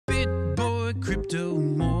Crypto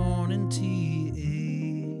Morning TA.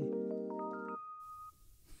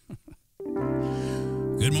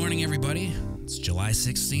 Good morning, everybody. It's July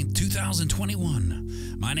 16th,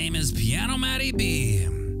 2021. My name is Piano Matty B.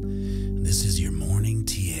 This is your morning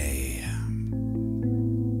TA.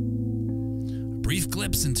 A brief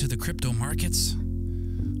glimpse into the crypto markets,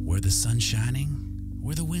 where the sun's shining,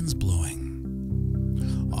 where the wind's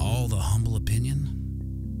blowing. All the humble opinion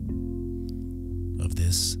of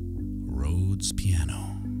this Rhodes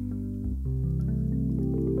piano.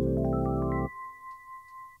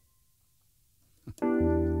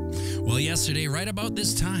 Well, yesterday, right about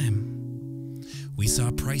this time, we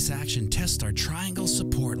saw price action test our triangle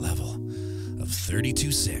support level of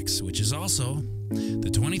 32.6, which is also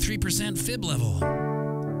the 23% fib level.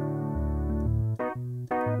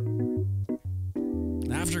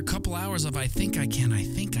 After a couple hours of I think I can,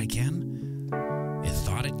 it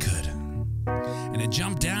thought it could. And it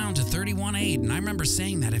jumped down to 31.8, and I remember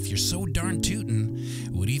saying that if you're so darn tootin',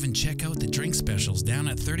 it would even check out the drink specials down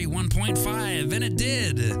at 31.5, and it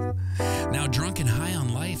did. Now drunk and high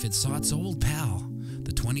on life, it saw its old pal,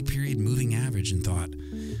 the 20-period moving average, and thought,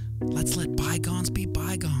 let's let bygones be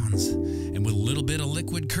bygones. And with a little bit of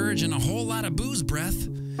liquid courage and a whole lot of booze breath,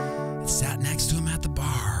 it sat next to him at the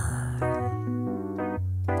bar.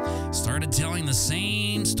 Started telling the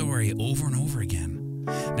same story over and over again.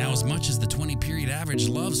 Now, as much as the 20-period average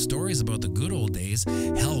loves stories about the good old days,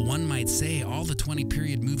 hell, one might say all the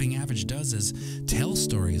 20-period moving average does is tell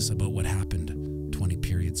stories about what happened 20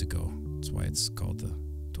 periods ago. That's why it's called the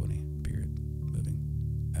 20-period moving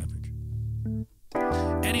average.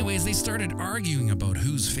 Anyways, they started arguing about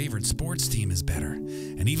whose favorite sports team is better.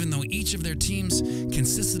 And even though each of their teams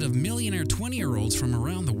consisted of millionaire 20-year-olds from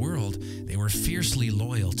around the world, they were fiercely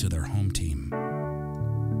loyal to their home team.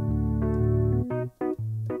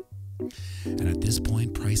 And at this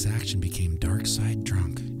point, price action became dark side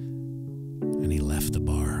drunk, and he left the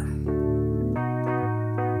bar.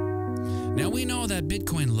 Now, we know that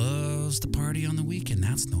Bitcoin loves to party on the weekend.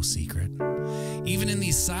 That's no secret. Even in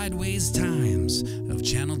these sideways times of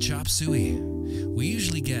channel chop suey, we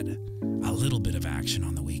usually get a little bit of action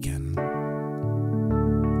on the weekend.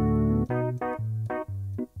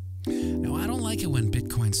 Now, I don't like it when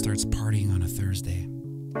Bitcoin starts partying on a Thursday.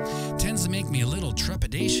 Tends to make me a little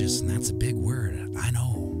trepidatious, and that's a big word, I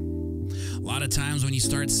know. A lot of times when you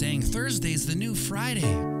start saying Thursday's the new Friday,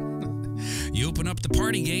 you open up the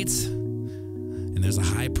party gates, and there's a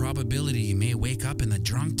high probability you may wake up in the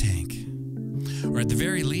drunk tank. Or at the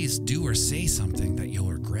very least, do or say something that you'll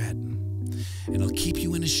regret. It'll keep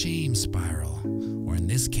you in a shame spiral, or in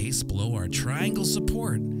this case, below our triangle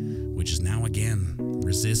support, which is now again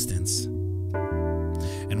resistance.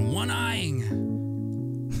 And one-eyeing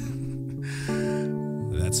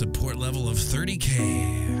that support level of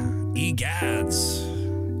 30K. Egads.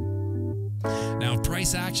 Now, if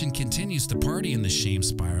price action continues to party in the shame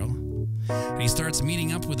spiral, and he starts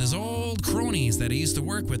meeting up with his old cronies that he used to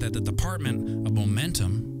work with at the Department of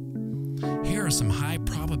Momentum, here are some high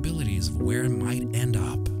probabilities of where it might end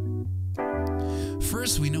up.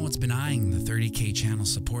 First, we know it's been eyeing the 30K channel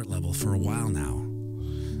support level for a while now,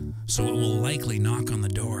 so it will likely knock on the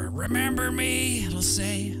door. Remember me, it'll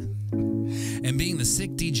say. And being the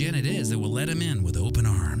sick degen it is, it will let him in with open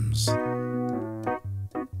arms.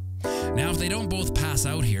 Now, if they don't both pass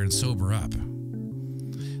out here and sober up,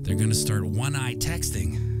 they're going to start one-eye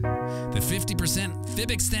texting the 50%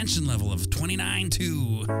 fib extension level of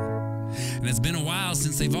 29.2. And it's been a while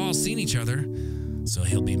since they've all seen each other, so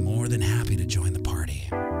he'll be more than happy to join the party.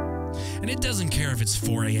 And it doesn't care if it's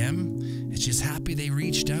 4 a.m., it's just happy they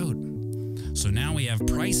reached out. So now we have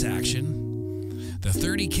price action, the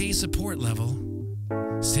 30K support level,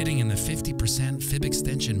 sitting in the 50% fib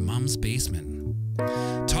extension mum's basement,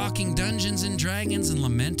 talking Dungeons and Dragons and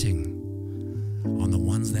lamenting on the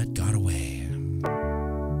ones that got away.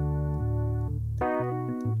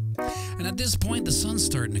 And at this point, the sun's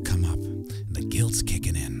starting to come up, and the guilt's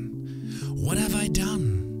kicking in. What have I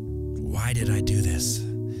done? Why did I do this?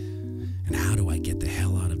 And how do I get the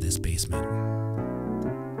hell out of this basement?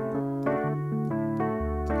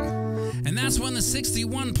 And that's when the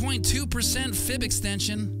 61.2% fib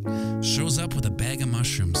extension shows up with a bag of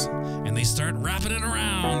mushrooms, and they start wrapping it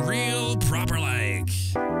around real proper-like.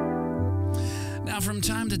 Now, from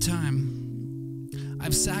time to time,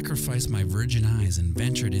 I've sacrificed my virgin eyes and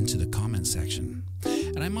ventured into the comment section.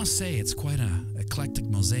 And I must say, it's quite an eclectic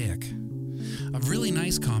mosaic of really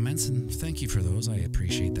nice comments, and thank you for those. I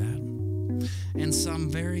appreciate that. And some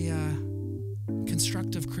very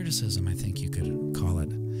constructive criticism, I think you could call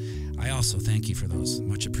it. I also thank you for those.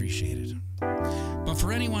 Much appreciated. But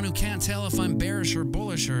for anyone who can't tell if I'm bearish or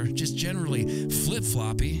bullish or just generally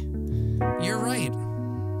flip-floppy, you're right.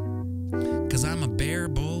 Because I'm a bear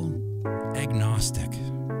bull agnostic.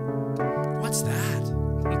 What's that?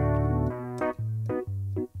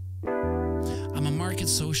 I'm a market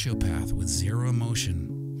sociopath with zero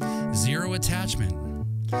emotion, zero attachment.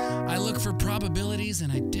 I look for probabilities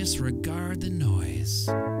and I disregard the noise.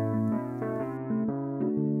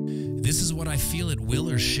 This is what I feel it will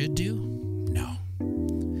or should do? No.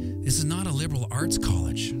 This is not a liberal arts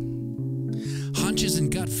college. Hunches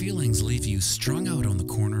and gut feelings leave you strung out on the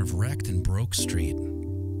corner of Wrecked and Broke Street.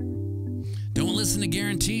 Don't listen to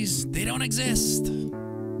guarantees, they don't exist.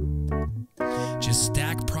 Just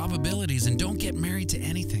stack probabilities and don't get married to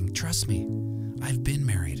anything. Trust me, I've been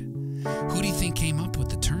married. Who do you think came up with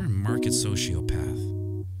the term market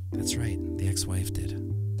sociopath? That's right, the ex-wife did.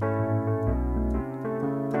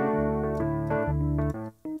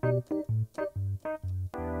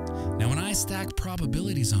 Now, when I stack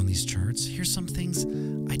probabilities on these charts, here's some things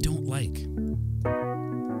I don't like.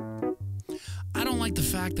 I don't like the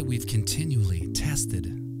fact that we've continually tested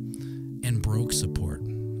and broke support.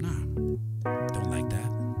 No, don't like that.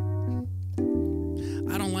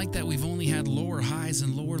 I don't like that we've only had lower highs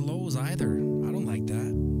and lower lows either. I don't like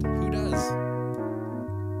that. Who does?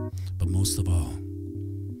 But most of all,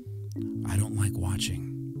 I don't like watching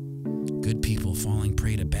good people falling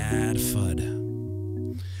prey to bad FUD.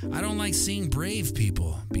 I don't like seeing brave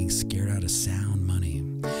people being scared out of sound money.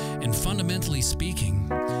 And fundamentally speaking,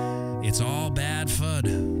 it's all bad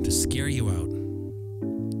FUD to scare you out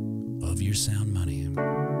of your sound money.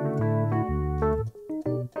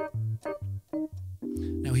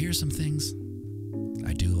 Now here's some things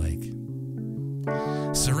I do like.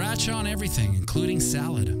 Sriracha on everything, including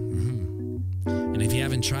salad. And if you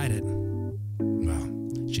haven't tried it, well,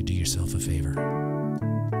 you should do yourself a favor.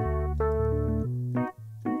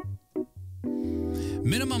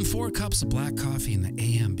 Minimum 4 cups of black coffee in the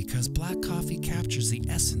AM because black coffee captures the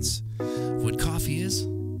essence of what coffee is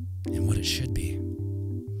and what it should be.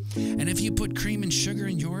 And if you put cream and sugar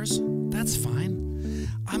in yours, that's fine.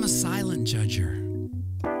 I'm a silent judger.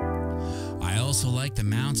 I also like the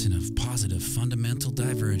mountain of positive fundamental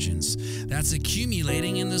divergence that's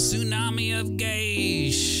accumulating in the tsunami of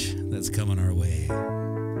gauche that's coming our way.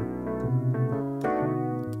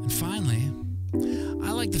 And finally,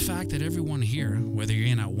 I like the fact that everyone here, whether you're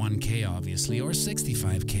in at 1K obviously or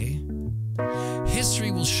 65K, history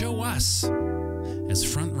will show us as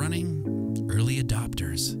front-running early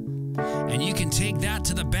adopters. And you can take that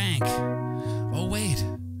to the bank. Oh wait,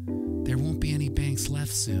 there won't be any banks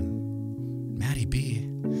left soon. Matty B,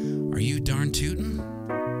 are you darn tootin'?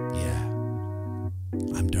 Yeah,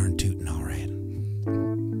 I'm darn tootin' all right.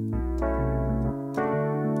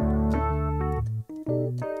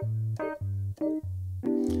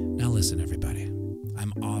 Now listen, everybody.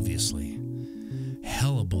 I'm obviously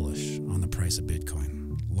hella bullish on the price of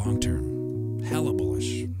Bitcoin. Long term, hella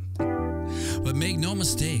bullish. But make no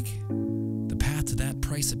mistake, the path to that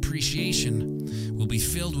price appreciation will be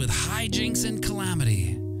filled with hijinks and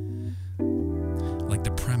calamity. Like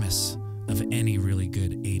the premise of any really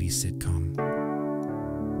good 80s sitcom.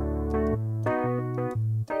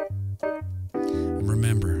 And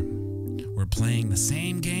remember, we're playing the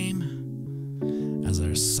same game as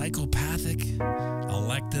our psychopathic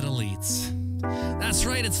elected elites. That's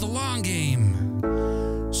right, it's the long game.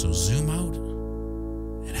 So zoom out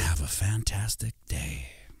and have a fantastic day.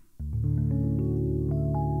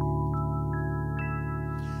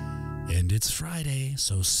 And it's Friday,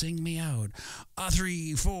 so sing me out.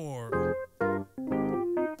 3, 4.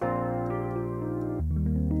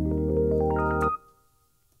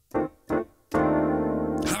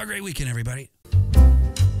 Have a great weekend, everybody.